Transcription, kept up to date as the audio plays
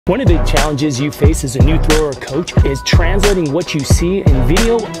One of the challenges you face as a new thrower or coach is translating what you see in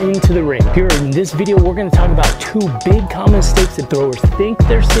video into the ring. Here in this video, we're going to talk about two big common mistakes that throwers think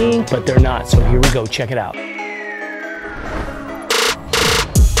they're seeing, but they're not. So here we go, check it out.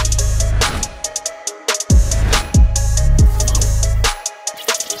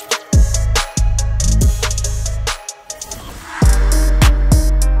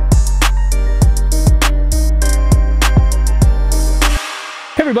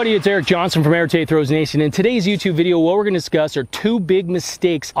 Hey everybody, it's Eric Johnson from Arete Throws Nation. In today's YouTube video, what we're going to discuss are two big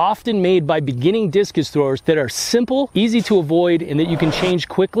mistakes often made by beginning discus throwers that are simple, easy to avoid, and that you can change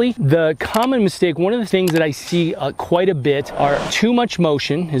quickly. The common mistake, one of the things that I see quite a bit are too much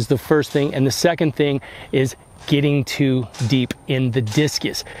motion is the first thing, and the second thing is getting too deep in the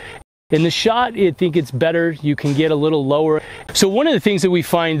discus. In the shot, I think it's better you can get a little lower. So one of the things that we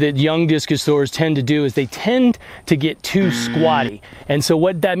find that young discus throwers tend to do is they tend to get too squatty. And so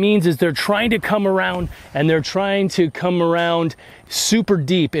what that means is they're trying to come around super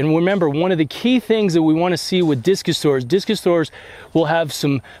deep. And remember, one of the key things that we want to see with discus throwers will have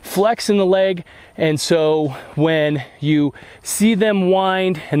some flex in the leg. And so when you see them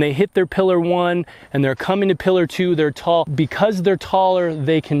wind and they hit their pillar one and they're coming to pillar two, they're tall. Because they're taller,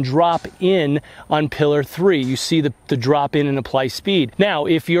 they can drop in on pillar three. You see the drop in and apply speed. Now,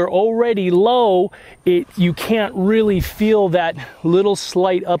 if you're already low, you can't really feel that little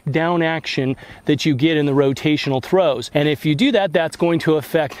slight up down action that you get in the rotational throws. And if you do that, that's going to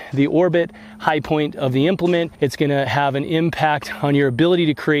affect the orbit, high point of the implement. It's going to have an impact on your ability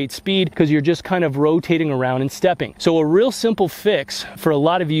to create speed because you're just kind of rotating around and stepping. So a real simple fix for a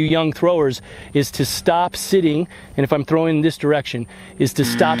lot of you young throwers is to stop sitting, and if I'm throwing in this direction, is to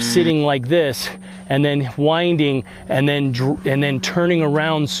stop sitting like this and then winding and then turning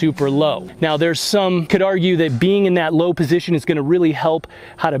around super low. Now there's some could argue that being in that low position is going to really help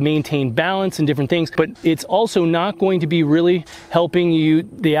how to maintain balance and different things, but it's also not going to be really helping you,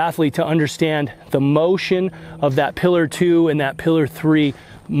 the athlete, to understand the motion of that pillar two and that pillar three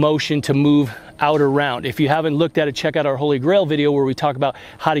motion to move out around. If you haven't looked at it, check out our Holy Grail video where we talk about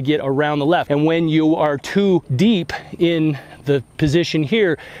how to get around the left. And when you are too deep in the position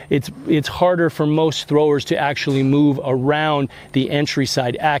here, it's harder for most throwers to actually move around the entry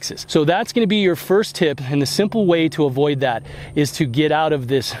side axis. So that's going to be your first tip, and the simple way to avoid that is to get out of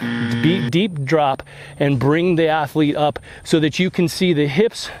this deep drop and bring the athlete up so that you can see the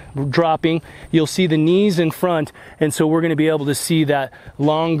hips dropping, you'll see the knees in front, and so we're going to be able to see that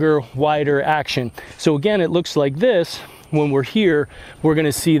longer, wider action. So again, it looks like this. When we're here, we're going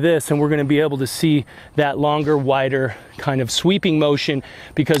to see this, and we're going to be able to see that longer, wider kind of sweeping motion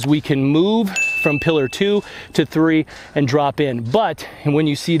because we can move from pillar 2 to 3 and drop in. But when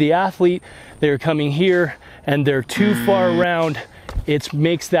you see the athlete, they're coming here and they're too far around, it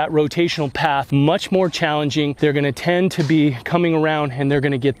makes that rotational path much more challenging. They're going to tend to be coming around and they're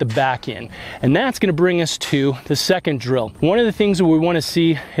going to get the back in. And that's going to bring us to the second drill. One of the things that we want to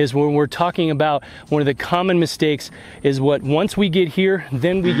see is when we're talking about one of the common mistakes is once we get here,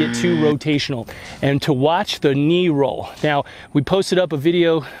 then we get too rotational, and to watch the knee roll. Now, we posted up a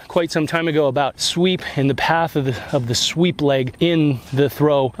video quite some time ago about sweep and the path of the sweep leg in the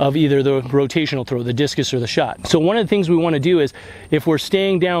throw of either the rotational throw, the discus, or the shot. So one of the things we want to do is, if we're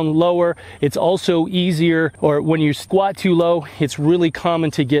staying down lower, it's also easier, or when you squat too low, it's really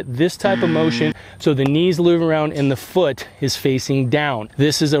common to get this type of motion. So the knees move around and the foot is facing down.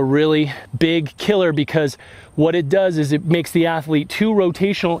 This is a really big killer because what it does is it makes the athlete too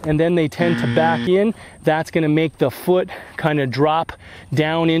rotational and then they tend to back in. That's going to make the foot kind of drop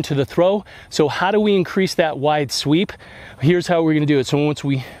down into the throw. So how do we increase that wide sweep? Here's how we're going to do it. So once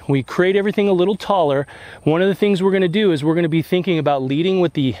we create everything a little taller, one of the things we're going to do is we're going to be thinking about leading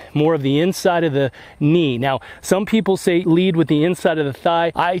with more of the inside of the knee. Now, some people say lead with the inside of the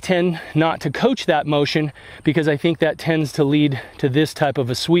thigh. I tend not to coach that motion because I think that tends to lead to this type of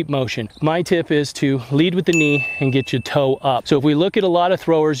a sweep motion. My tip is to lead with the knee and get your toe up. So if we look at a lot of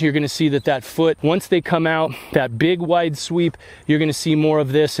throwers, you're going to see that foot, once they come out, that big wide sweep, you're going to see more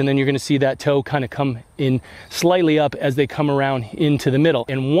of this, and then you're going to see that toe kind of come in slightly up as they come around into the middle.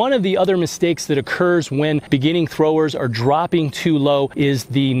 And one of the other mistakes that occurs when beginning throwers are dropping too low is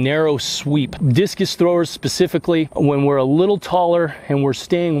the narrow sweep. Discus throwers specifically, when we're a little taller and we're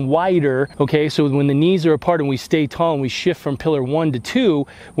staying wider, okay, so when the knees are apart and we stay tall and we shift from pillar 1 to 2,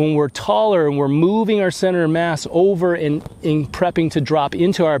 when we're taller and we're moving our center of mass over and prepping to drop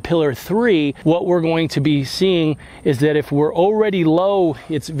into our pillar 3, what we're going to be seeing is that if we're already low,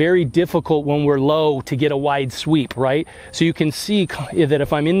 it's very difficult when we're low to get a wide sweep, right? So you can see that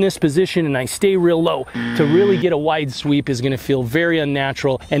if I'm in this position and I stay real low, to really get a wide sweep is going to feel very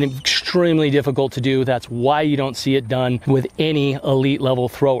unnatural and extremely difficult to do. That's why you don't see it done with any elite level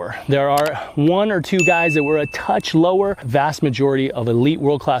thrower. There are 1 or 2 guys that were a touch lower. Vast majority of elite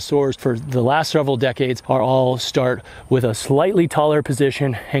world-class throwers for the last several decades are all start with a slightly taller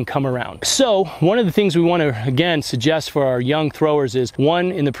position and come around. So one of the things we want to again suggest for our young throwers is,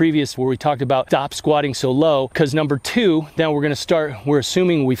 one, in the previous where we talked about stop squatting so low, because number 2, then we're going to start, we're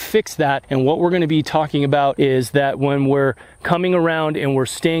assuming we fix that, and what we're going to be talking about is that when we're coming around and we're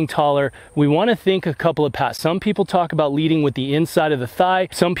staying taller, we want to think a couple of paths. Some people talk about leading with the inside of the thigh.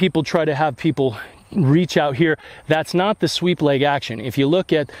 Some people try to have people reach out here. That's not the sweep leg action. If you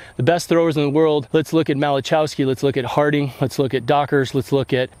look at the best throwers in the world, let's look at Malachowski, let's look at Harding, let's look at Dockers, let's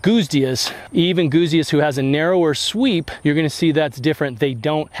look at Guzdias. Even Guzdias, who has a narrower sweep, you're going to see that's different. They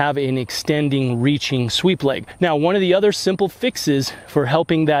don't have an extending, reaching sweep leg. Now, one of the other simple fixes for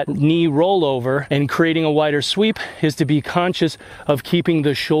helping that knee roll over and creating a wider sweep is to be conscious of keeping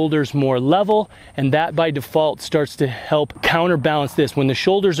the shoulders more level, and that by default starts to help counterbalance this. When the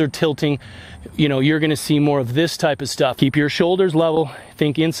shoulders are tilting, you know, you're going to see more of this type of stuff. Keep your shoulders level,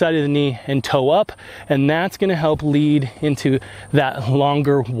 think inside of the knee and toe up, and that's going to help lead into that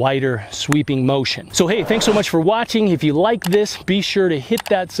longer, wider sweeping motion. So hey, thanks so much for watching. If you like this, be sure to hit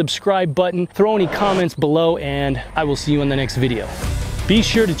that subscribe button, throw any comments below, and I will see you in the next video. Be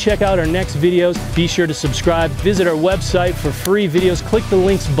sure to check out our next videos. Be sure to subscribe. Visit our website for free videos. Click the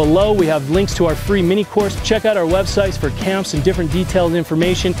links below. We have links to our free mini course. Check out our websites for camps and different detailed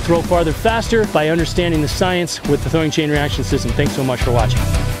information. Throw farther faster by understanding the science with the throwing chain reaction system. Thanks so much for watching.